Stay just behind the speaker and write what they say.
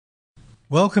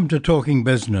Welcome to Talking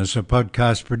Business, a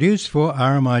podcast produced for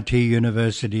RMIT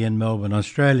University in Melbourne,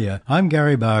 Australia. I'm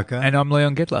Gary Barker. And I'm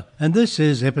Leon Gettler. And this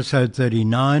is episode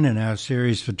 39 in our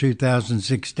series for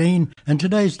 2016. And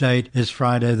today's date is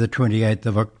Friday, the 28th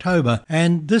of October.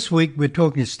 And this week we're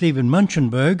talking to Stephen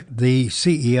Munchenberg, the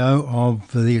CEO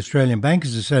of the Australian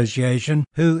Bankers Association,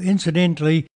 who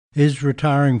incidentally is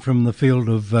retiring from the field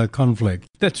of conflict.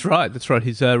 That's right.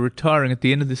 He's retiring at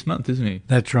the end of this month, isn't he?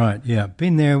 That's right, yeah.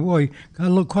 Been there, quite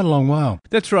a long while.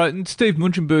 That's right. And Steve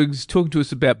Munchenberg's talking to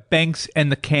us about banks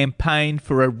and the campaign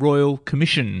for a Royal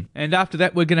Commission. And after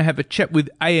that, we're going to have a chat with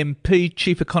AMP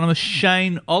Chief Economist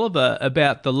Shane Oliver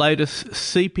about the latest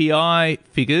CPI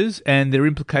figures and their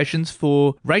implications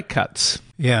for rate cuts.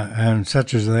 Yeah, and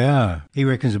such as they are. He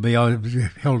reckons it'll be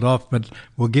held off, but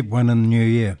we'll get one in the new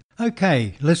year.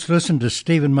 Okay, let's listen to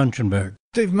Stephen Munchenberg.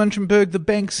 Steve Munchenberg, the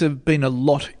banks have been a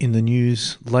lot in the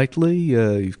news lately.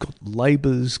 You've got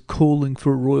Labor's calling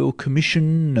for a Royal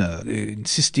Commission,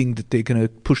 insisting that they're going to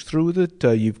push through with it.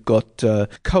 You've got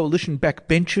coalition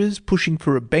backbenchers pushing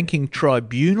for a banking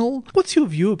tribunal. What's your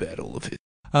view about all of it?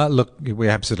 Look, we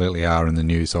absolutely are in the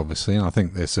news, obviously, and I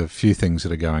think there's a few things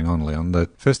that are going on, Leon.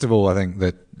 First of all, I think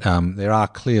that there are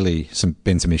clearly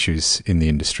been some issues in the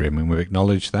industry. I mean, we've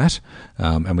acknowledged that,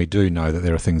 and we do know that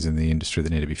there are things in the industry that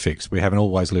need to be fixed. We haven't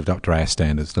always lived up to our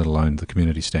standards, let alone the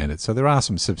community standards. So there are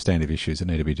some substantive issues that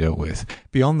need to be dealt with.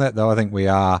 Beyond that, though, I think we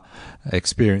are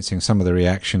experiencing some of the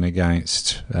reaction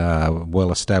against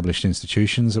well-established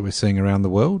institutions that we're seeing around the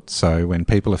world. So when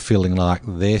people are feeling like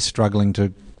they're struggling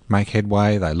to make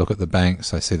headway, they look at the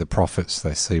banks, they see the profits,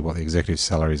 they see what the executive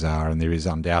salaries are, and there is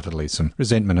undoubtedly some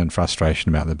resentment and frustration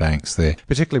about the banks there,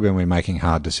 particularly when we're making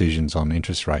hard decisions on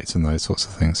interest rates and those sorts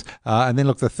of things. And then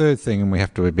look, the third thing, and we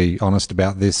have to be honest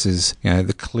about this, is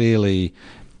clearly,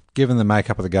 given the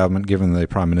makeup of the government, given the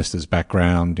Prime Minister's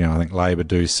background, I think Labor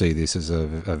do see this as a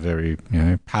very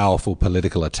powerful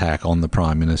political attack on the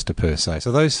Prime Minister per se.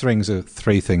 So those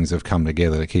three things have come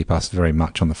together to keep us very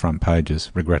much on the front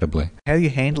pages, regrettably. How are you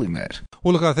handling that?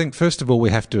 Well, look, I think first of all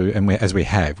we have to, and we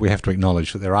have to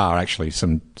acknowledge that there are actually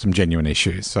some genuine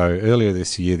issues. So earlier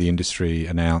this year, the industry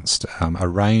announced a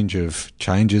range of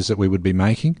changes that we would be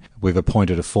making. We've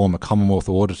appointed a former Commonwealth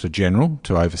Auditor General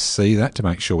to oversee that, to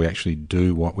make sure we actually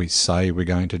do what we say we're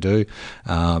going to do.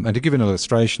 And to give an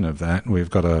illustration of that, we've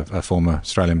got a former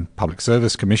Australian Public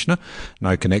Service Commissioner,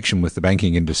 no connection with the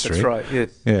banking industry. That's right,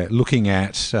 yes. Yeah, looking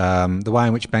at the way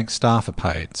in which bank staff are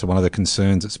paid. So one of the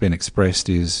concerns that's been expressed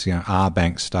is, are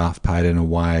bank staff paid in a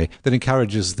way that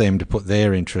encourages them to put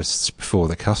their interests before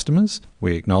the customers?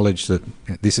 We acknowledge that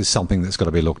this is something that's got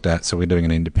to be looked at, so we're doing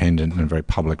an independent and very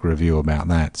public review about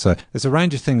that. So there's a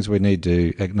range of things we need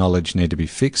to acknowledge need to be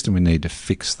fixed, and we need to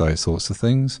fix those sorts of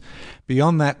things.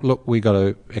 Beyond that, look, we've got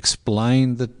to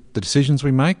explain the decisions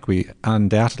we make. We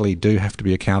undoubtedly do have to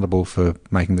be accountable for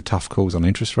making the tough calls on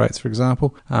interest rates, for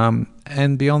example.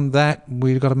 And beyond that,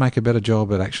 we've got to make a better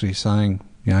job at actually saying,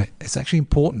 it's actually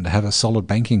important to have a solid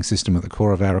banking system at the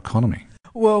core of our economy.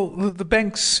 Well, the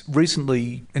banks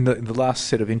recently, in the last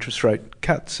set of interest rate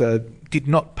cuts, did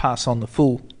not pass on the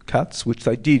full cuts, which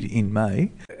they did in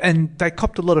May, and they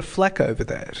copped a lot of flack over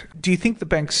that. Do you think the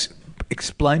banks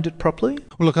explained it properly?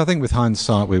 Well, look, I think with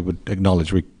hindsight, we would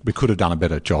acknowledge we could have done a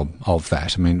better job of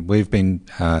that. I mean, we've been,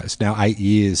 it's now 8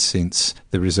 years since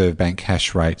the Reserve Bank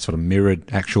cash rate sort of mirrored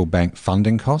actual bank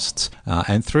funding costs.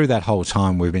 And through that whole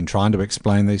time, we've been trying to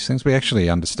explain these things. We actually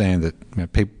understand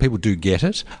that people do get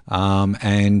it,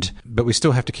 but we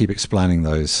still have to keep explaining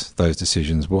those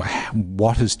decisions.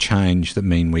 What has changed that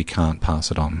mean we can't pass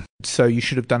it on? So you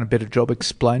should have done a better job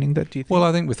explaining that, do you think? Well,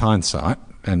 I think with hindsight,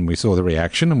 and we saw the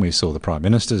reaction, and we saw the Prime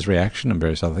Minister's reaction and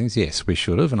various other things, yes, we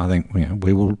should have. And I think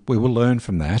we will learn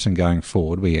from that, and going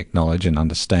forward, we acknowledge and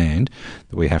understand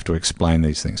that we have to explain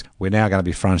these things. We're now going to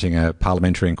be fronting a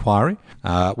parliamentary inquiry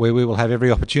where we will have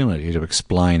every opportunity to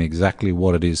explain exactly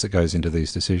what it is that goes into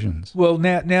these decisions. Well,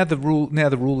 now the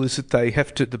rule is that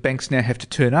the banks now have to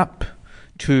turn up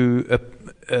to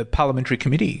a parliamentary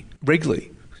committee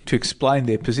regularly to explain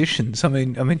their positions. I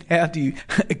mean, how do you,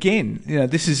 again,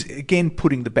 this is again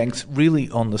putting the banks really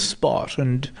on the spot,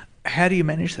 and how do you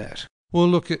manage that? Well,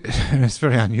 look, it's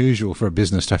very unusual for a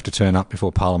business to have to turn up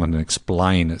before Parliament and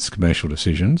explain its commercial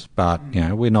decisions. But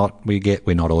we're not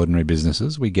ordinary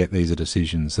businesses. We get these are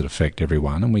decisions that affect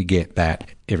everyone, and we get that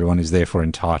everyone is therefore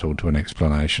entitled to an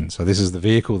explanation. So this is the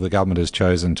vehicle the government has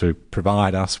chosen to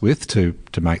provide us with to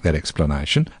make that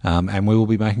explanation, and we will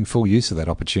be making full use of that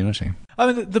opportunity.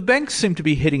 I mean, the banks seem to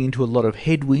be heading into a lot of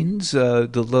headwinds.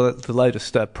 The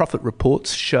latest profit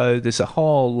reports show there's a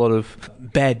whole lot of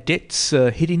bad debts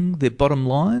hitting their bottom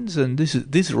lines, and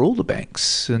these are all the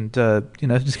banks. And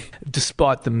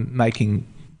despite them making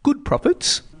good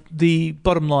profits, the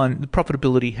bottom line, the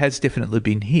profitability has definitely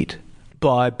been hit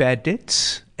by bad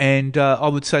debts, and I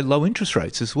would say low interest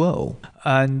rates as well,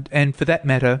 and for that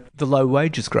matter, the low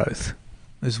wages growth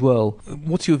as well.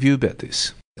 What's your view about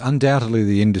this? Undoubtedly,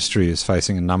 the industry is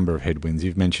facing a number of headwinds.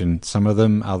 You've mentioned some of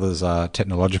them. Others are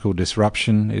technological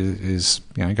disruption is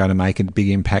going to make a big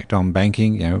impact on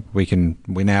banking. We can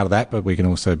win out of that, but we can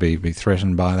also be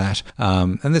threatened by that.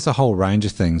 And there's a whole range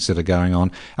of things that are going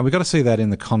on. And we've got to see that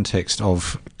in the context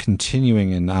of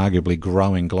continuing and arguably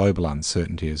growing global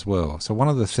uncertainty as well. So one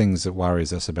of the things that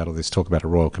worries us about all this talk about a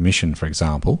Royal Commission, for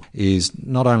example, is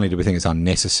not only do we think it's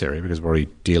unnecessary because we're already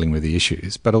dealing with the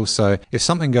issues, but also if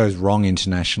something goes wrong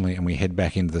internationally and we head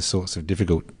back into the sorts of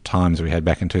difficult times we had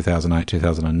back in 2008,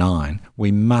 2009,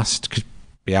 we must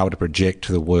be able to project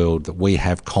to the world that we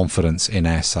have confidence in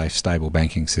our safe, stable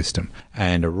banking system.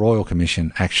 And a Royal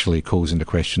Commission actually calls into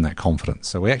question that confidence.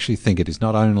 So we actually think it is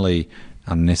not only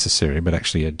unnecessary, but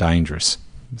actually a dangerous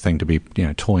thing to be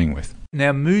toying with.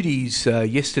 Now, Moody's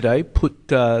yesterday put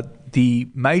the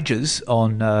majors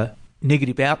on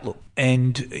negative outlook,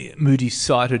 and Moody's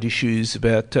cited issues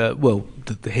about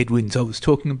the headwinds I was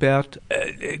talking about.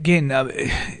 How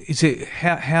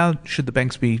should the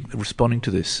banks be responding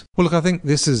to this? Well, look, I think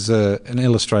this is an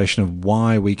illustration of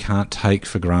why we can't take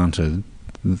for granted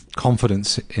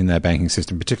confidence in their banking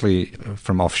system, particularly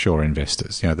from offshore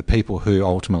investors. The people who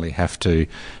ultimately have to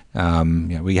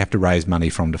we have to raise money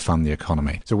from to fund the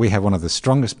economy. So we have one of the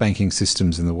strongest banking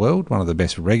systems in the world, one of the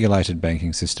best regulated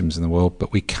banking systems in the world,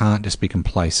 but we can't just be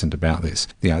complacent about this.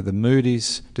 The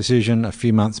Moody's decision a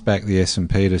few months back, the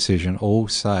S&P decision, all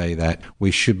say that we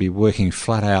should be working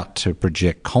flat out to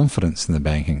project confidence in the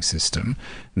banking system,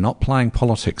 not playing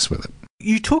politics with it.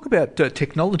 You talk about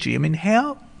technology. I mean,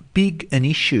 how big an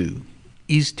issue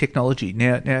is technology?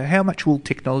 Now, how much will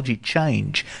technology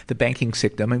change the banking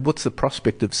sector? I mean, what's the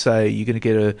prospect of, say, you're going to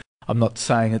get I'm not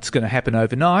saying it's going to happen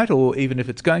overnight or even if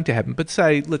it's going to happen, but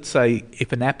let's say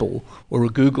if an Apple or a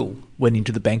Google went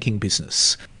into the banking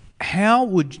business, how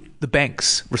would the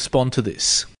banks respond to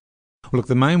this? Well, look,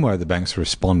 the main way the banks are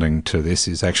responding to this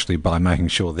is actually by making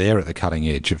sure they're at the cutting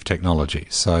edge of technology.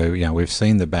 So, we've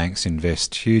seen the banks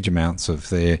invest huge amounts of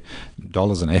their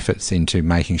dollars and efforts into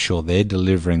making sure they're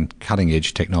delivering cutting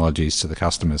edge technologies to the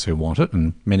customers who want it,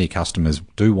 and many customers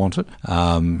do want it.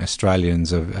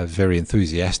 Australians are very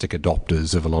enthusiastic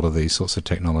adopters of a lot of these sorts of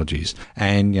technologies.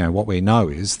 And, what we know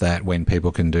is that when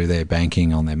people can do their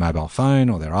banking on their mobile phone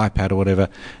or their iPad or whatever,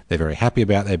 they're very happy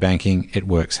about their banking. It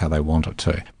works how they want it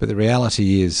to. But the reality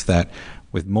is that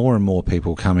with more and more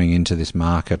people coming into this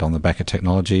market on the back of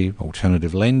technology,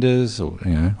 alternative lenders or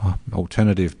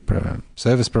alternative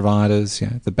service providers,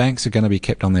 the banks are going to be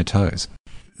kept on their toes.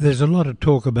 There's a lot of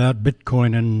talk about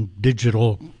Bitcoin and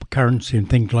digital currency and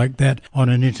things like that on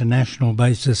an international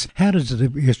basis. How does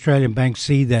the Australian bank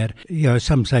see that?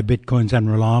 Some say Bitcoin's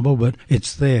unreliable, but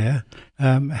it's there.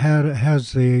 How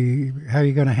are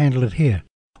you going to handle it here?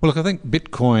 Well, look, I think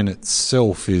Bitcoin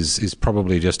itself is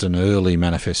probably just an early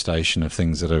manifestation of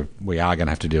things that we are going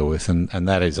to have to deal with, and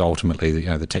that is ultimately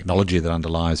the technology that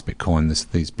underlies Bitcoin,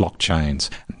 these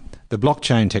blockchains. The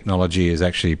blockchain technology is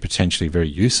actually potentially very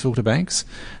useful to banks.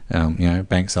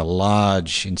 Banks are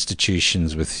large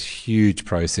institutions with huge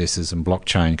processes, and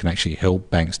blockchain can actually help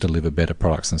banks deliver better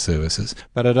products and services.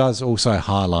 But it does also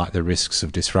highlight the risks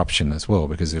of disruption as well,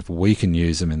 because if we can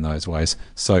use them in those ways,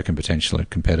 so can potential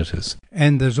competitors.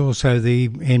 And there's also the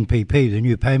NPP, the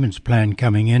new payments plan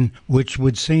coming in, which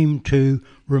would seem to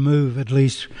remove at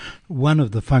least one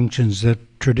of the functions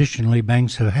that traditionally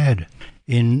banks have had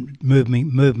in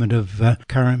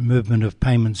current movement of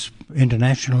payments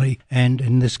internationally and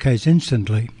in this case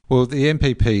instantly. Well, the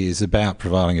NPP is about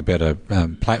providing a better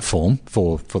platform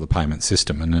for the payment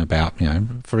system, and about,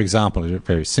 for example, in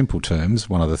very simple terms,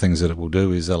 one of the things that it will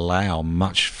do is allow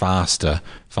much faster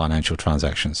financial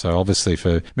transactions. So obviously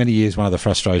for many years, one of the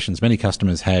frustrations many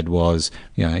customers had was,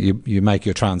 you make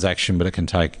your transaction, but it can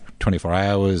take 24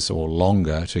 hours or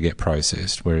longer to get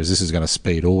processed, whereas this is going to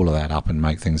speed all of that up and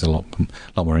make things a lot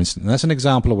more instant. And that's an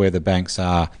example of where the banks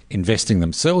are investing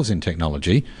themselves in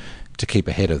technology to keep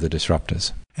ahead of the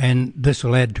disruptors. And this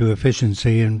will add to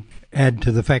efficiency and add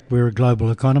to the fact we're a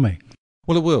global economy.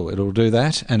 Well, it will. It'll do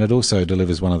that, and it also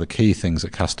delivers one of the key things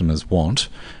that customers want,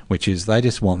 which is they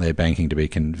just want their banking to be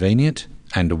convenient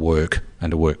and to work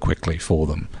quickly for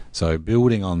them. So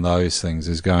building on those things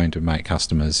is going to make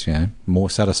customers, more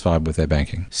satisfied with their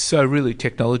banking. So really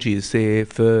technology is there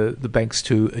for the banks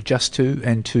to adjust to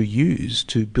and to use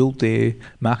to build their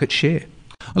market share.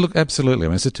 Look, absolutely. I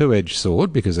mean, it's a two-edged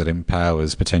sword because it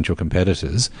empowers potential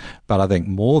competitors. But I think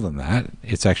more than that,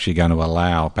 it's actually going to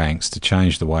allow banks to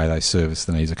change the way they service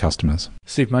the needs of customers.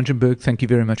 Steve Munchenberg, thank you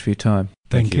very much for your time.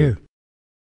 Thank you.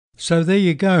 So there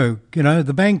you go.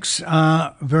 The banks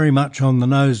are very much on the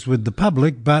nose with the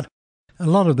public, but a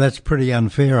lot of that's pretty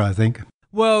unfair, I think.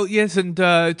 Well, yes, and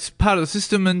it's part of the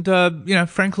system. And,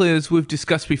 frankly, as we've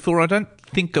discussed before, I don't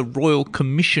think a royal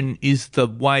commission is the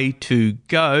way to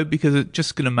go because it's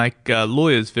just going to make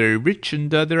lawyers very rich, and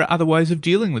there are other ways of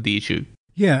dealing with the issue.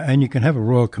 Yeah, and you can have a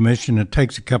royal commission. It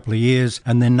takes a couple of years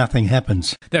and then nothing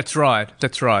happens. That's right.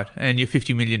 And you're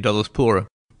 $50 million poorer.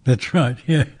 That's right,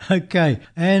 yeah. Okay,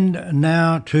 and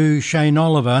now to Shane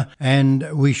Oliver,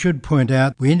 and we should point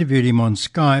out we interviewed him on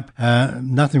Skype.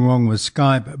 Nothing wrong with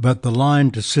Skype, but the line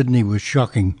to Sydney was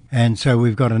shocking, and so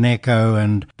we've got an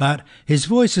echo, but his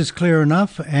voice is clear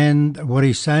enough, and what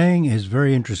he's saying is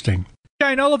very interesting.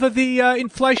 Shane Oliver, the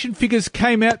inflation figures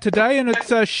came out today and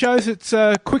it shows it's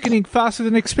quickening faster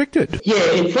than expected.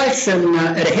 Yeah, inflation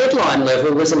at a headline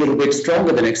level was a little bit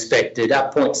stronger than expected,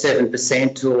 up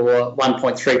 0.7% or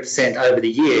 1.3% over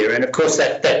the year. And of course,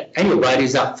 that annual rate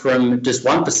is up from just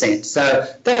 1%. So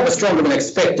that was stronger than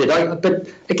expected. But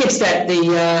against that,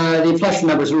 the inflation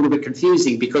number is a little bit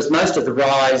confusing because most of the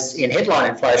rise in headline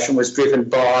inflation was driven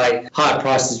by higher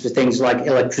prices for things like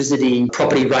electricity,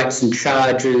 property rates and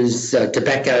charges,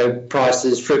 tobacco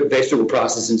prices, fruit and vegetable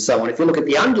prices and so on. If you look at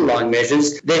the underlying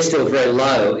measures, they're still very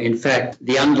low. In fact,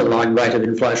 the underlying rate of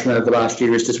inflation over the last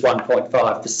year is just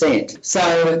 1.5%.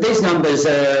 So these numbers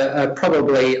are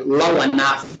probably low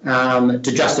enough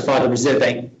to justify the Reserve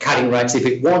Bank cutting rates if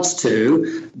it wants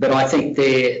to, but I think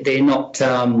they're not.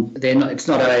 It's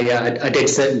not a dead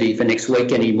certainty for next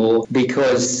week anymore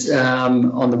because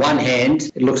on the one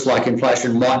hand, it looks like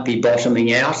inflation might be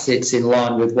bottoming out. It's in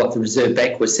line with what the Reserve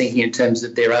Bank was thinking in terms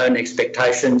of their own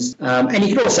expectations. And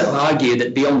you could also argue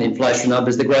that beyond the inflation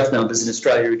numbers, the growth numbers in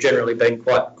Australia have generally been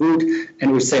quite good,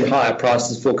 and we've seen higher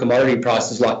prices for commodity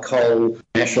prices like coal.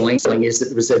 National inkling is that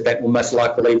the Reserve Bank will most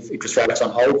likely leave interest rates on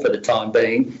hold for the time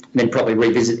being and then probably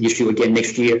revisit the issue again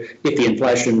next year if the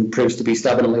inflation proves to be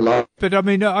stubbornly low. But, I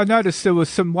mean, I noticed there were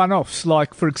some one-offs,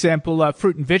 like, for example,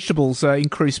 fruit and vegetables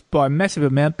increased by a massive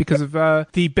amount because of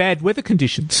the bad weather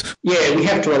conditions. Yeah, we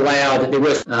have to allow that there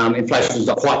was inflation was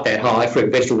not quite that high. Fruit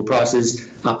and vegetable prices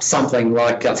up something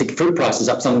like, I think fruit prices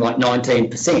up something like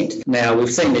 19%. Now,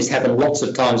 we've seen this happen lots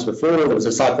of times before. There was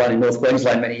a cyclone in North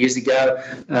Queensland many years ago,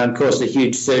 caused a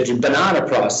huge surge in banana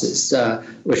prices,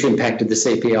 which impacted the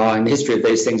CPI. And the history of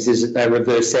these things is that they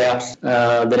reverse out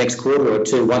the next quarter or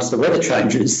two once the weather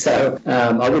changes. So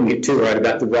I wouldn't get too worried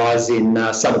about the rise in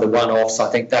some of the one-offs. I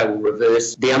think they will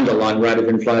reverse. The underlying rate of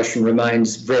inflation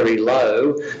remains very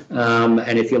low.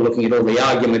 And if you're looking at all the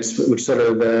arguments which sort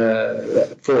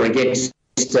of for and against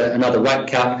another rate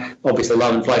cut, obviously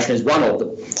low inflation is one of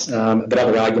them, but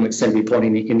other arguments seem to be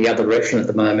pointing in the other direction at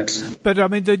the moment. But, I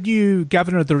mean, the new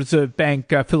Governor of the Reserve Bank,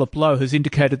 Philip Lowe, has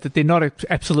indicated that they're not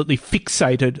absolutely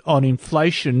fixated on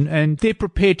inflation and they're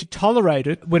prepared to tolerate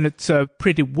it when it's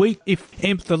pretty weak if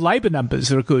the labour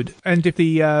numbers are good and if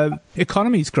the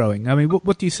economy is growing. I mean,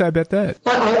 what do you say about that?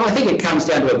 I think it comes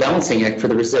down to a balancing act for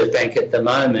the Reserve Bank at the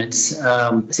moment.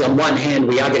 See, on one hand,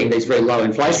 we are getting these very low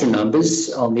inflation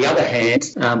numbers. On the other hand,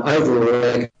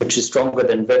 overall, which is stronger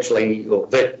than virtually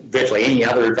any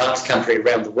other advanced country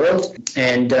around the world,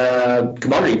 and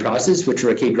commodity prices, which are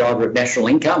a key driver of national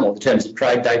income, or the terms of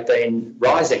trade, they've been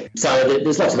rising. So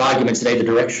there's lots of arguments in either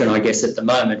direction, I guess, at the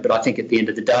moment. But I think at the end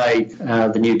of the day,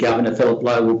 the new Governor, Philip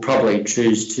Lowe, will probably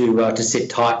choose to sit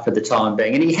tight for the time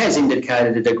being. And he has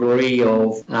indicated a degree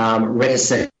of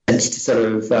reticence to sort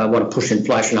of want to push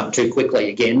inflation up too quickly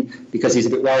again, because he's a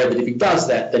bit worried that if he does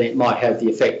that, then it might have the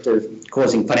effect of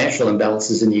causing financial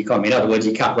imbalances in the economy. In other words,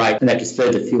 you cut rate and that just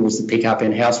further fuels the pick-up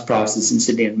in house prices in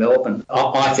Sydney and Melbourne.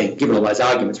 I think, given all those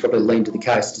arguments, probably lean to the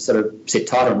case to sort of sit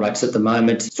tight on rates at the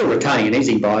moment, still retaining an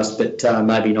easing bias, but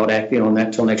maybe not acting on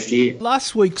that till next year.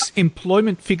 Last week's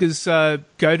employment figures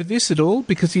go to this at all?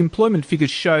 Because the employment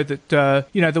figures show that,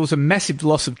 there was a massive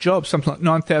loss of jobs, something like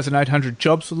 9,800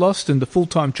 jobs were lost, and the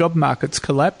full-time job market's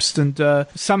collapsed, and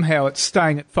somehow it's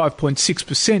staying at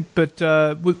 5.6%. But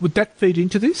would that feed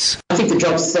into this? I think the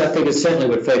jobs figures certainly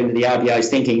would feed into the RBA's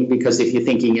thinking, because if you're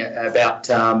thinking about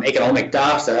economic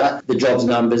data, the jobs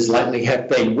numbers lately have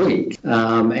been weak.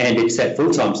 And it's that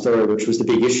full-time story which was the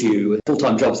big issue.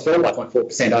 Full-time jobs fell by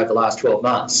 0.4% over the last 12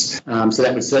 months. So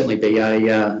that would certainly be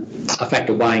a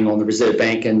factor weighing on the Reserve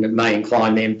Bank, and it may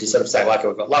incline them to sort of say, okay,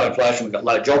 we've got low inflation, we've got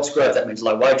low jobs growth, that means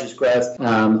low wages growth,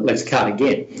 let's cut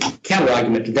again.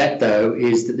 Counter-argument to that, though,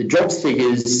 is that the jobs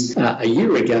figures a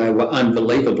year ago were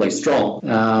unbelievably strong,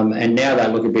 and now they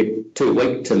look a bit too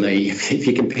weak to me if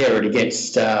you compare it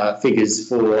against figures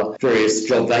for various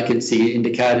job vacancy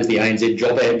indicators, the ANZ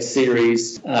Job Ad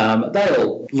series. They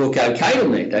all look okay to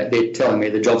me. They're telling me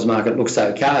the jobs market looks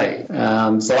okay.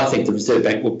 So I think the Reserve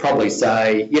Bank will probably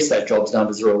say, yes, those jobs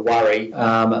numbers are a worry,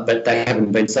 but they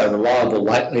haven't been so reliable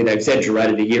lately. They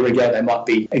exaggerated a year ago. They might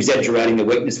be exaggerating the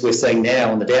weakness we're seeing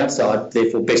now on the downside.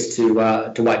 Therefore, best to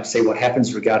wait and see what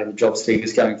happens regarding the jobs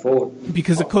figures going forward.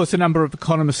 Because, of course, a number of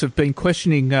economists have been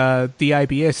questioning the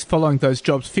ABS following those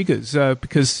jobs figures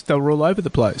because they were all over the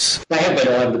place. They have been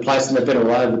all over the place, and they've been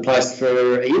all over the place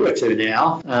for a year or two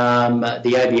now.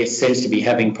 The ABS seems to be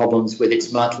having problems with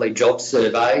its monthly jobs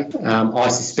survey. I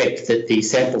suspect that the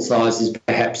sample size is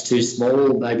perhaps too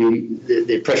small. Maybe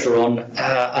the pressure on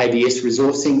ABS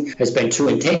resourcing has been too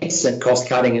intense, and cost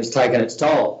cutting has taken its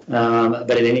toll.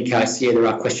 But in any case, there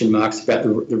are question marks about the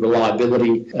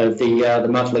reliability of the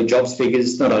monthly jobs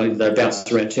figures. Not only do they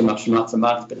bounce around too much from month to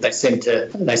month, but they seem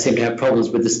to have problems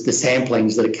with the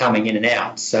samplings that are coming in and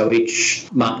out. So each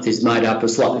month is made up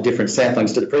of slightly different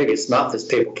samplings to the previous month as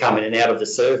people come in and out of the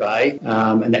survey,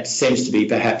 and that seems to be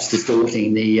perhaps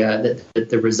distorting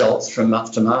the results from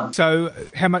month to month. So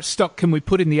how much stock can we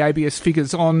put in the ABS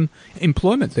figures on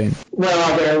employment then?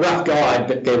 Well, they're a rough guide,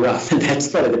 but they're rough, and that's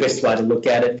probably the best way to look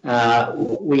at it.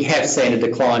 We have seen a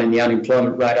decline in the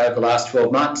unemployment rate over the last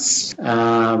 12 months,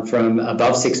 from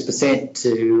above 6%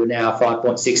 to now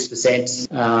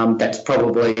 5.6%. That's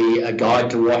probably a guide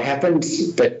to what happened,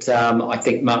 but I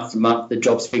think month to month the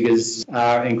jobs figures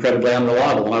are incredibly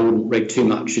unreliable. I wouldn't read too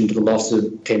much into the loss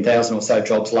of 10,000 or so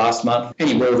jobs last month,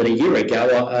 any more than a year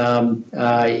ago.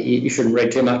 You shouldn't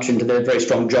read too much into the very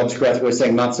strong jobs growth we're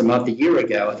seeing month to month a year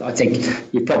ago. I think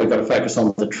you've probably got to focus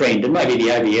on the trend, and maybe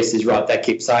the ABS is right. They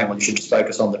keep saying, well, you should just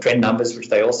focus on the trend numbers, which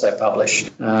they also publish.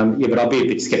 But I'll be a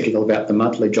bit sceptical about the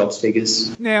monthly jobs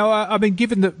figures. Now,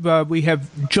 given that we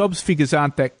have jobs figures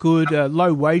aren't that good,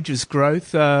 low wages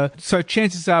growth, so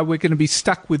chances are we're going to be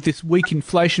stuck with this weak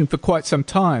inflation for quite some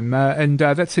time, and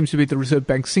that seems to be the Reserve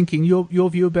Bank's thinking. Your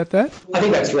view about that? I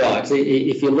think that's right.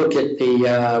 If you look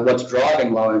at what's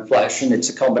driving low inflation, it's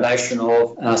a combination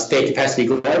of spare capacity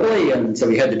globally, and so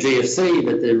we had the GFC,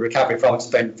 but the recovery from it's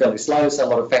been fairly slow, so a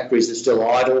lot of factories are still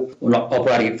idle or not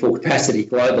operating at full capacity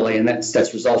globally, and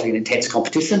that's resulting in intense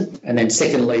competition. And then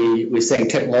secondly, we're seeing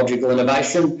technological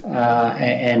innovation,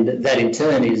 and that in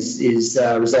turn is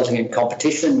resulting in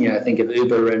competition. Think of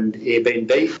Uber and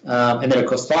Airbnb. And then, of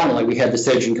course, finally, we had the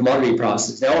surge in commodity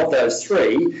prices. Now, of those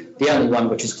three, the only one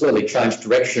which has clearly changed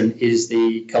direction is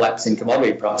the collapse in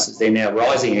commodity prices. They're now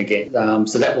rising again.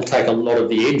 So that will take a lot of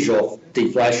the edge off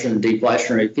deflation and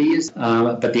deflationary fears.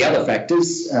 But the other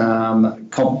factors,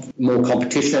 more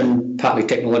competition, partly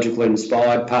technologically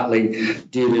inspired, partly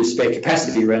due to spare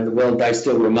capacity around the world, they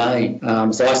still remain.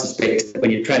 So I suspect that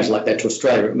when you translate that to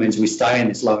Australia, it means we stay in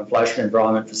this low inflation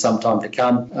environment for some time to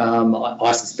come.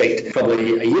 I suspect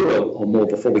probably a year or more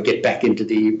before we get back into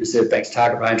the Reserve Bank's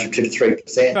target range of 2 to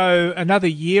 3%. So another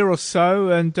year or so,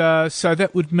 and so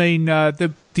that would mean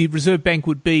the Reserve Bank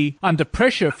would be under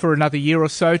pressure for another year or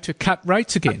so to cut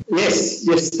rates again. Yes,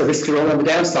 the risks are all on the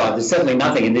downside. There's certainly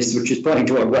nothing in this which is pointing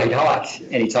to a rate hike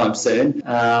anytime soon.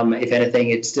 If anything,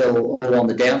 it's still all on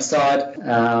the downside.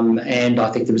 And I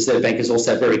think the Reserve Bank is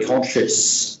also very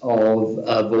conscious of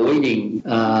avoiding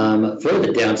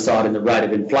further downside in the rate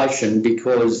of inflation,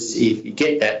 because if you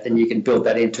get that, then you can build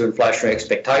that into inflationary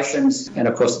expectations. And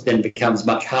of course, it then becomes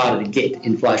much harder to get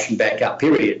inflation back up,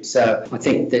 period. So I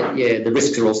think that, the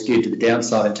risks are all skewed to the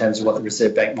downside in terms of what the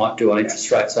Reserve Bank might do on interest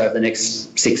rates over the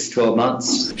next 6 to 12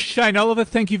 months. Shane Oliver,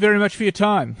 thank you very much for your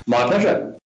time. My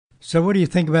pleasure. So what do you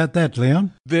think about that,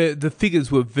 Leon? The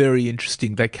figures were very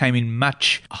interesting. They came in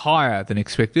much higher than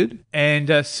expected,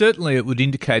 and certainly it would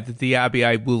indicate that the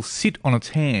RBA will sit on its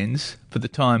hands for the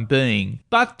time being.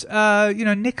 But,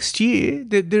 next year,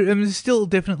 there's still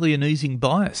definitely an easing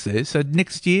bias there. So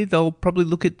next year, they'll probably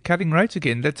look at cutting rates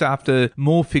again. That's after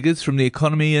more figures from the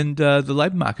economy and the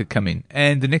labour market come in.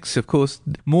 And the next, of course,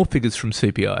 more figures from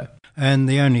CPI. and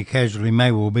the only casualty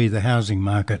may well be the housing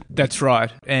market. That's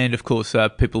right. And, of course,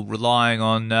 people relying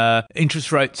on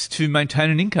interest rates to maintain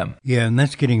an income. Yeah, and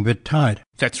that's getting a bit tight.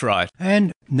 That's right.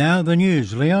 And now the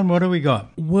news. Leon, what do we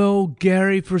got? Well,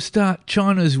 Gary, for a start,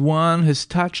 China's yuan has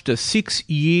touched a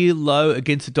 6-year low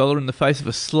against the dollar in the face of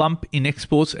a slump in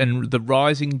exports and the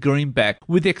rising greenback,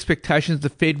 with expectations the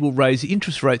Fed will raise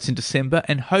interest rates in December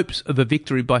and hopes of a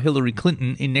victory by Hillary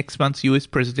Clinton in next month's US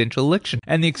presidential election.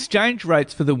 And the exchange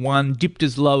rates for the yuan dipped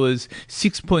as low as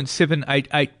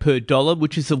 6.788 per dollar,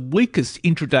 which is the weakest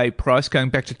intraday price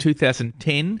going back to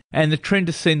 2010. And the trend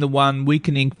has seen the yuan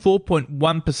weakening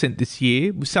 4.1% this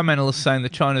year, with some analysts saying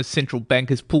that China's central bank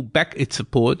has pulled back its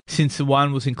support since the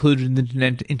yuan was included in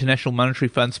the International Monetary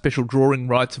Fund's special drawing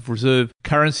rights of reserve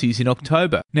currencies in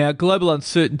October. Now, global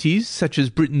uncertainties, such as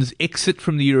Britain's exit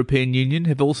from the European Union,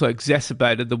 have also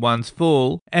exacerbated the yuan's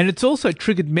fall, and it's also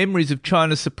triggered memories of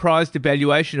China's surprise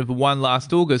devaluation of the yuan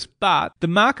last August. But the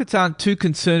markets aren't too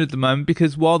concerned at the moment,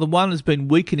 because while the yuan has been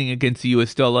weakening against the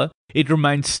US dollar, it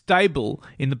remains stable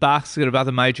in the basket of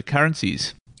other major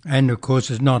currencies. And, of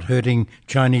course, it's not hurting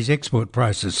Chinese export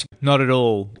prices. Not at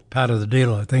all. Part of the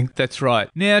deal, I think. That's right.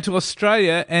 Now to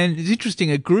Australia, and it's interesting,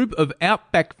 a group of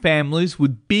outback families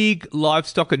with big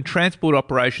livestock and transport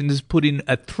operations has put in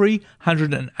a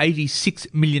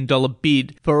 $386 million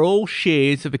bid for all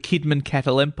shares of a Kidman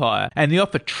cattle empire. And the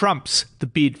offer trumps the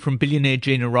bid from billionaire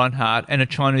Gina Rinehart and a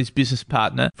Chinese business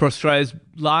partner for Australia's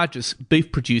largest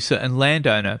beef producer and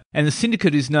landowner. And the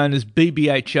syndicate is known as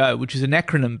BBHO, which is an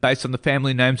acronym based on the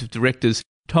family names of directors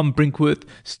Tom Brinkworth,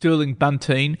 Sterling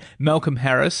Bunteen, Malcolm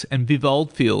Harris and Viv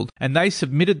Oldfield, and they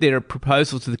submitted their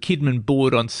proposal to the Kidman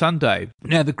board on Sunday.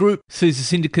 Now, the group sees the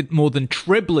syndicate more than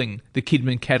trebling the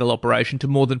Kidman cattle operation to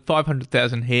more than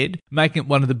 500,000 head, making it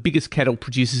one of the biggest cattle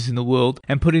producers in the world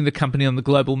and putting the company on the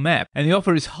global map. And the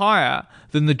offer is higher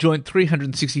than the joint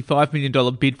 $365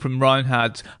 million bid from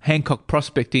Rinehart's Hancock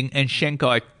Prospecting and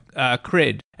Shanghai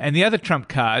Cred. And the other trump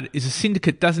card is a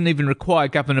syndicate doesn't even require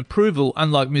government approval,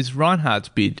 unlike Ms. Rinehart's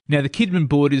bid. Now, the Kidman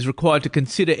board is required to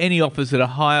consider any offers that are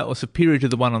higher or superior to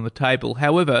the one on the table.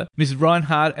 However, Ms.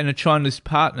 Rinehart and her Chinese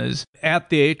partners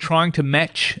out there trying to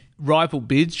match rival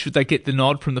bids should they get the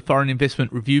nod from the Foreign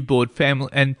Investment Review Board.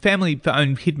 Family-owned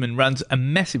Kidman runs a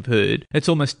massive herd. It's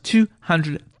almost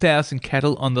 200,000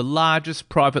 cattle on the largest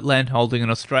private land holding in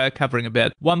Australia, covering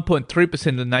about 1.3%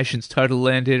 of the nation's total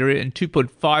land area and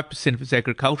 2.5% of its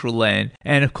agricultural land.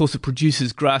 And of course, it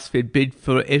produces grass-fed beef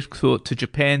for export to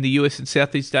Japan, the US and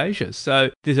Southeast Asia.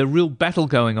 So there's a real battle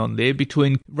going on there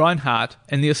between Rinehart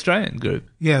and the Australian group.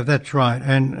 Yeah, that's right.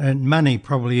 And money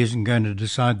probably isn't going to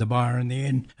decide the buyer in the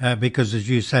end because, as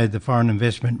you say, the Foreign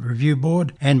Investment Review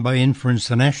Board and by inference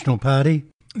the National Party.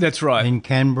 That's right. In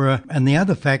Canberra. And the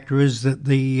other factor is that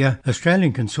the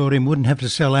Australian consortium wouldn't have to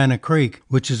sell Anna Creek,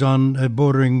 which is on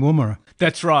bordering Woomera.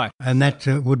 That's right. And that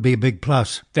would be a big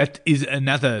plus. That is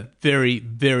another very,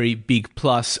 very big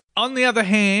plus. On the other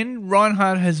hand,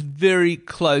 Rinehart has very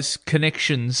close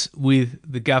connections with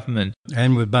the government.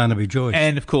 And with Barnaby Joyce.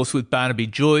 And, of course, with Barnaby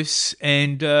Joyce.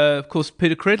 And, of course,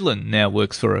 Peter Credlin now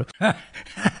works for her.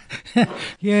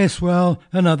 Yes, well,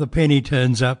 another penny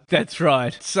turns up. That's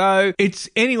right. So it's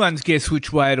anyone's guess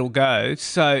which way it'll go.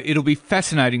 So it'll be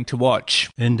fascinating to watch.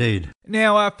 Indeed.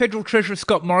 Now, Federal Treasurer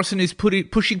Scott Morrison is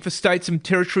pushing for states and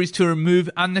territories to remove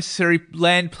unnecessary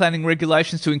land planning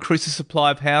regulations to increase the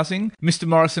supply of housing. Mr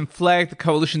Morrison flagged the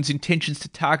coalition's intentions to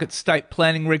target state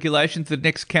planning regulations at the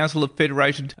next Council of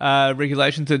Federation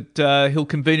regulations that he'll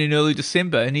convene in early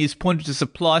December, and he has pointed to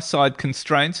supply-side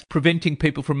constraints preventing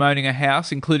people from owning a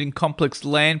house, including complex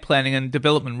land planning and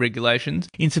development regulations,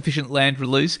 insufficient land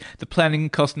release, the planning,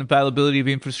 cost and availability of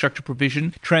infrastructure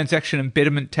provision, transaction and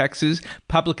betterment taxes,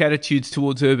 public attitudes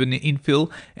towards urban infill,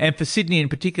 and for Sydney in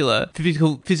particular,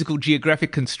 physical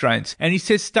geographic constraints. And he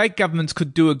says state governments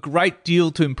could do a great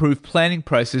deal to improve planning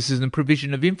processes and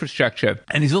provision of infrastructure.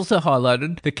 And he's also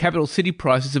highlighted that capital city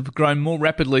prices have grown more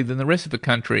rapidly than the rest of the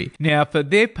country. Now, for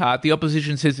their part, the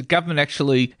opposition says the government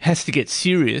actually has to get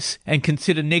serious and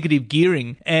consider negative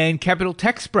gearing and capital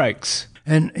tax breaks.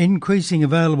 And increasing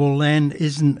available land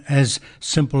isn't as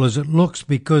simple as it looks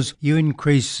because you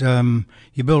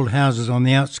you build houses on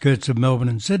the outskirts of Melbourne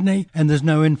and Sydney and there's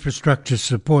no infrastructure to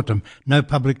support them. No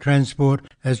public transport.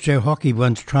 As Joe Hockey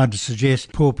once tried to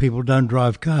suggest, poor people don't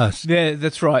drive cars. Yeah,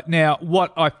 that's right. Now,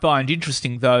 what I find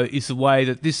interesting, though, is the way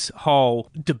that this whole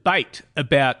debate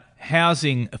about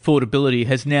housing affordability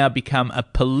has now become a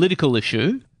political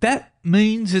issue. That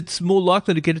means it's more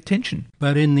likely to get attention.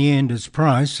 But in the end, it's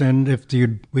price, and if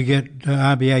we get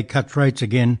RBA cut rates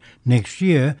again next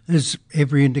year, there's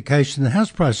every indication the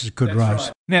house prices could rise.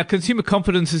 Right. Now, consumer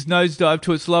confidence has nosedived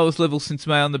to its lowest level since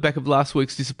May on the back of last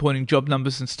week's disappointing job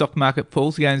numbers and stock market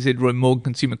falls. The ANZ Roy Morgan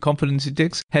Consumer Confidence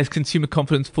Index has consumer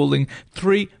confidence falling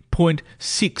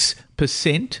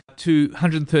 3.6% to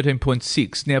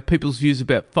 113.6. Now, people's views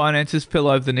about finances fell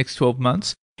over the next 12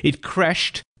 months. It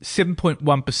crashed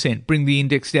 7.1%, bringing the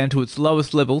index down to its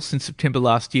lowest level since September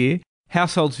last year.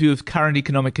 Households' view of current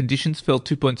economic conditions fell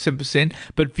 2.7%,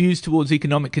 but views towards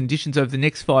economic conditions over the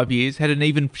next 5 years had an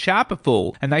even sharper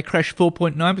fall, and they crashed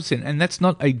 4.9%, and that's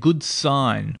not a good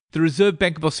sign. The Reserve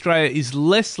Bank of Australia is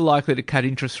less likely to cut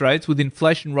interest rates, with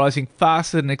inflation rising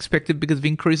faster than expected because of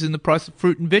increases in the price of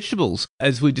fruit and vegetables,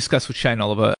 as we discussed with Shane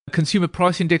Oliver. Consumer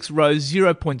Price Index rose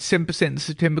 0.7% in the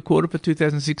September quarter for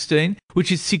 2016, which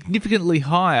is significantly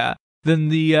higher than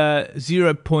the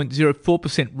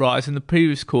 0.04% rise in the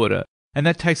previous quarter. And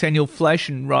that takes annual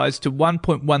inflation rise to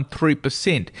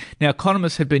 1.13%. Now,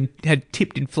 economists had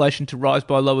tipped inflation to rise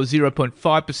by a lower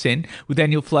 0.5%, with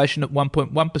annual inflation at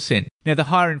 1.1%. Now, the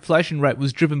higher inflation rate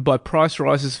was driven by price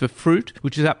rises for fruit,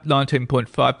 which is up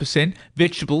 19.5%,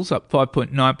 vegetables up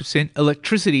 5.9%,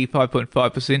 electricity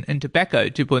 5.5%, and tobacco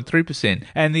 2.3%.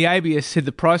 And the ABS said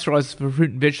the price rises for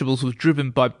fruit and vegetables was driven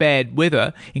by bad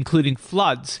weather, including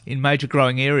floods in major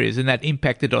growing areas, and that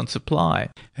impacted on supply.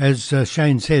 As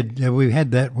Shane said, we've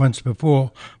had that once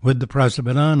before with the price of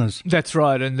bananas. That's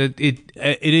right, and it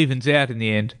evens out in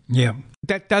the end. Yeah.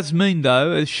 That does mean,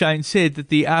 though, as Shane said, that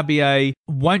the RBA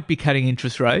won't be cutting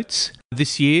interest rates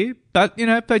this year, but,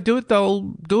 if they do it, they'll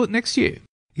do it next year.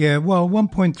 Yeah, well,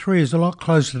 1.3 is a lot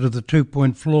closer to the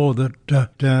 2-point floor that the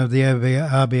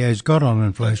RBA's got on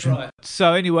inflation. Right.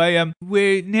 So anyway,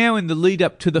 we're now in the lead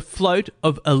up to the float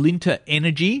of Alinta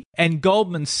Energy, and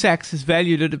Goldman Sachs has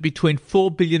valued it at between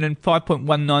 $4 billion and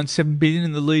 $5.197 billion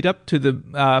in the lead up to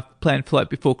the planned float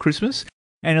before Christmas.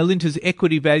 And Alinta's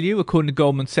equity value, according to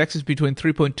Goldman Sachs, is between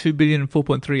 $3.2 billion and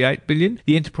 $4.38 billion.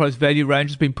 The enterprise value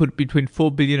range has been put between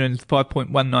 $4 billion and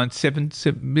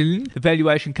 $5.197 billion. The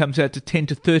valuation comes out to 10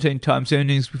 to 13 times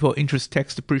earnings before interest,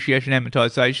 tax, depreciation,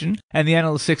 amortization. And the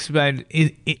analysts estimate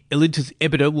Alinta's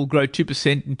EBITDA will grow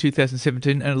 2% in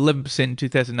 2017 and 11% in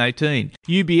 2018.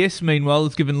 UBS, meanwhile,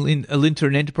 has given Alinta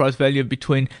an enterprise value of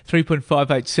between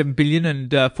 $3.587 billion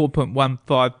and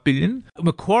 $4.15 billion.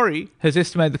 Macquarie has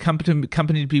estimated the company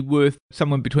to be worth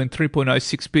somewhere between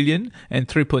 $3.06 billion and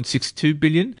 $3.62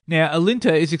 billion. Now,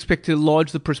 Alinta is expected to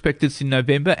lodge the prospectus in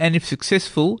November, and if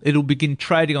successful, it'll begin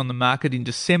trading on the market in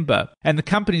December. And the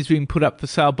company is being put up for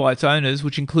sale by its owners,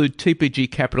 which include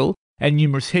TPG Capital and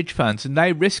numerous hedge funds, and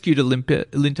they rescued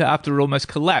Alinta after it almost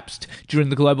collapsed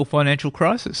during the global financial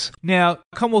crisis. Now,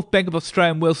 Commonwealth Bank of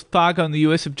Australia and Wells Fargo in the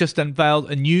US have just unveiled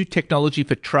a new technology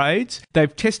for trades.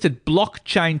 They've tested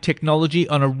blockchain technology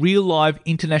on a real live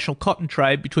international cotton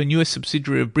trade between US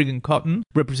subsidiary of Brigham Cotton,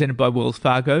 represented by Wells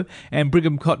Fargo, and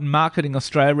Brigham Cotton Marketing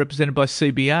Australia, represented by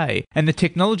CBA. And the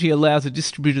technology allows a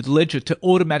distributed ledger to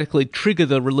automatically trigger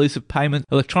the release of payment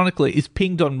electronically is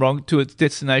pinged en route to its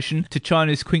destination to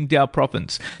China's Qingdao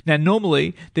province. Now,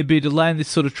 normally, there'd be a delay in this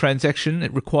sort of transaction.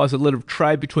 It requires a letter of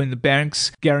trade between the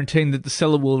banks guaranteeing that the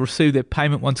seller will receive their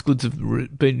payment once goods have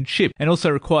been shipped, and also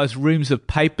requires reams of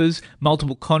papers,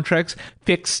 multiple contracts,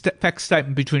 fax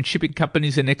statement between shipping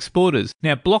companies and exporters.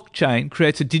 Now, blockchain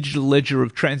creates a digital ledger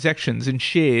of transactions and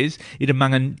shares it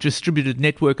among a distributed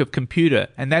network of computer,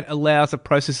 and that allows the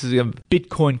processing of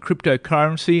Bitcoin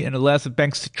cryptocurrency and allows the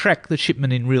banks to track the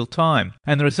shipment in real time.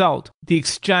 And the result, the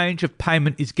exchange of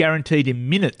payment is guaranteed in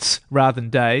minutes rather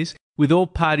than days, with all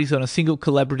parties on a single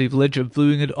collaborative ledger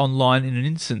viewing it online in an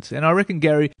instant. And I reckon,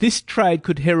 Gary, this trade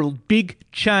could herald big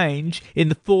change in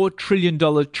the $4 trillion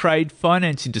trade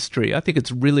finance industry. I think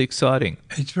it's really exciting.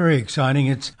 It's very exciting.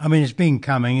 It's been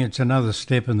coming. It's another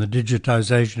step in the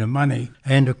digitisation of money.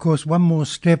 And, of course, one more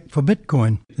step for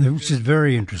Bitcoin, which is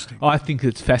very interesting. I think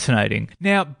it's fascinating.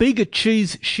 Now, Bega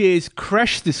Cheese shares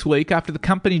crashed this week after the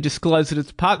company disclosed that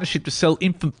its partnership to sell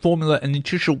infant formula and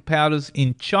nutritional powders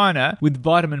in China with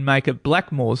vitamin maker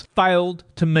Blackmores failed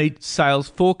to meet sales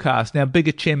forecasts. Now,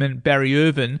 Bega chairman Barry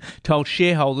Irvin told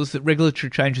shareholders that regulatory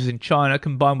changes in China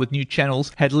combined with new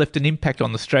channels had left an impact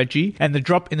on the strategy, and the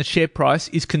drop in the share price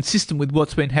is consistent with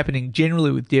what's been happening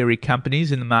generally with dairy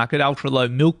companies in the market. Ultra-low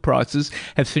milk prices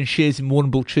have seen shares in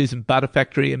Warrnambool Cheese and Butter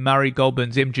Factory Industry and Murray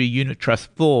Goulburn's MG Unit Trust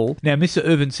fall. Now, Mr.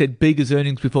 Irvin said Bega's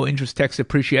earnings before interest, tax,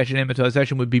 depreciation and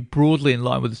amortisation would be broadly in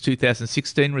line with its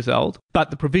 2016 result, but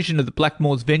the provision of the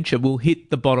Blackmores venture will hit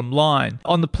the bottom line.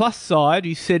 On the plus side,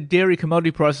 he said dairy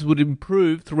commodity prices would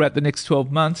improve throughout the next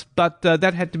 12 months, but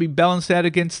that had to be balanced out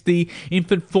against the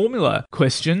infant formula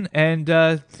question,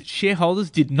 and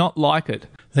shareholders did not like it.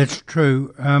 That's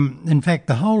true. In fact,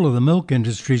 the whole of the milk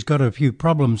industry's got a few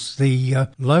problems. The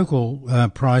local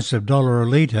price of $1 a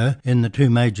litre in the two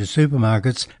major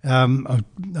supermarkets,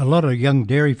 a lot of young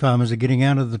dairy farmers are getting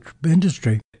out of the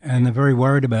industry. And they're very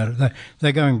worried about it.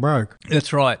 They're going broke.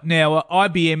 That's right. Now,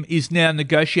 IBM is now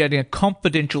negotiating a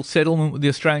confidential settlement with the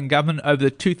Australian government over the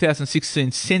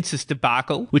 2016 census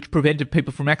debacle, which prevented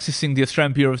people from accessing the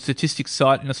Australian Bureau of Statistics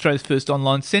site in Australia's first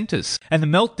online census. And the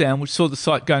meltdown, which saw the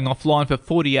site going offline for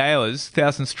 40 hours,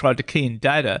 thousands tried to key in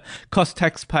data, cost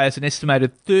taxpayers an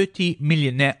estimated $30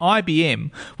 million. Now,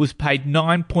 IBM was paid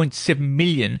 $9.7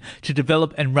 million to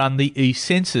develop and run the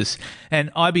e-census.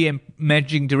 And IBM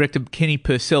Managing Director Kenny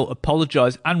Purcell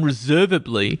apologised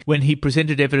unreservedly when he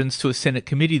presented evidence to a Senate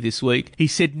committee this week. He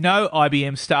said no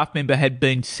IBM staff member had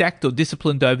been sacked or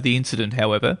disciplined over the incident,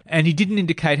 however, and he didn't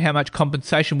indicate how much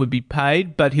compensation would be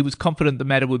paid, but he was confident the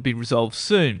matter would be resolved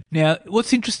soon. Now,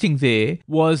 what's interesting there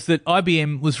was that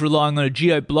IBM was relying on a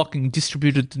geo-blocking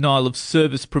distributed denial of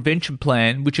service prevention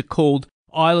plan, which it called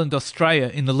Island Australia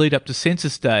in the lead up to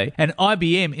Census Day, and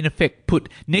IBM in effect put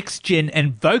NextGen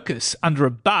and Vocus under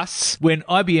a bus when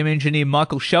IBM engineer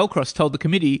Michael Shellcross told the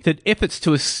committee that efforts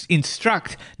to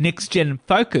instruct NextGen and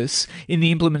Focus in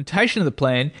the implementation of the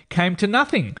plan came to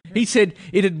nothing. He said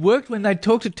it had worked when they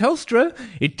talked to Telstra,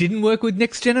 it didn't work with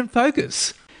NextGen and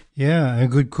Focus. Yeah, a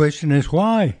good question is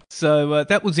why. So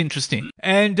that was interesting.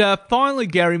 And finally,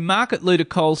 Gary, market leader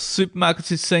Coles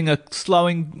Supermarkets is seeing a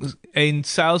slowing in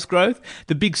sales growth.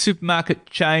 The big supermarket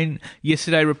chain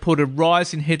yesterday reported a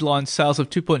rise in headline sales of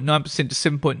 2.9% to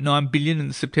 $7.9 billion in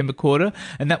the September quarter,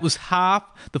 and that was half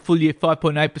the full year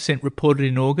 5.8% reported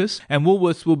in August. And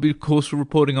Woolworths will be, of course,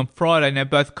 reporting on Friday. Now,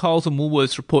 both Coles and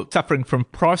Woolworths report suffering from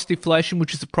price deflation,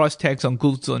 which is the price tags on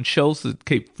goods on shelves that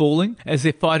keep falling, as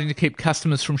they're fighting to keep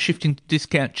customers from shifting to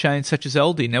discount chains such as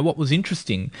Aldi. Now, what was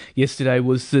interesting yesterday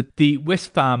was that the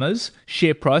Wesfarmers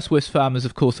share price, Wesfarmers,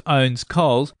 of course, owns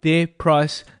Coles,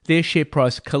 their share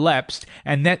price collapsed,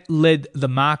 and that led the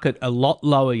market a lot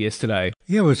lower yesterday.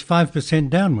 Yeah, it was 5%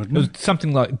 down, wasn't it? It was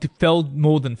something like, it fell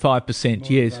more than 5%,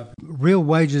 yes. Real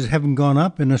wages haven't gone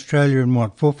up in Australia in,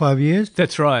 4 or 5 years?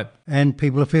 That's right. And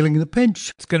people are feeling the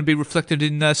pinch. It's going to be reflected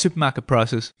in supermarket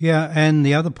prices. Yeah, and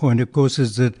the other point, of course,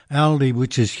 is that Aldi,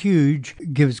 which is huge,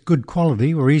 gives good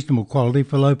quality or reasonable quality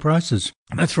for low prices.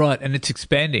 That's right, and it's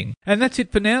expanding. And that's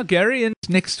it for now, Gary. And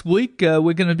next week,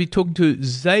 we're going to be talking to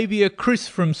Xavier Chris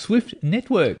from Swift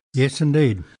Network. Yes,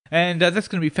 indeed. And that's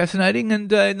going to be fascinating.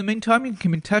 And in the meantime, you can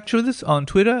keep in touch with us on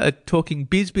Twitter at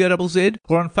TalkingBiz, BIZZ,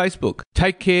 or on Facebook.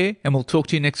 Take care, and we'll talk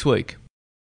to you next week.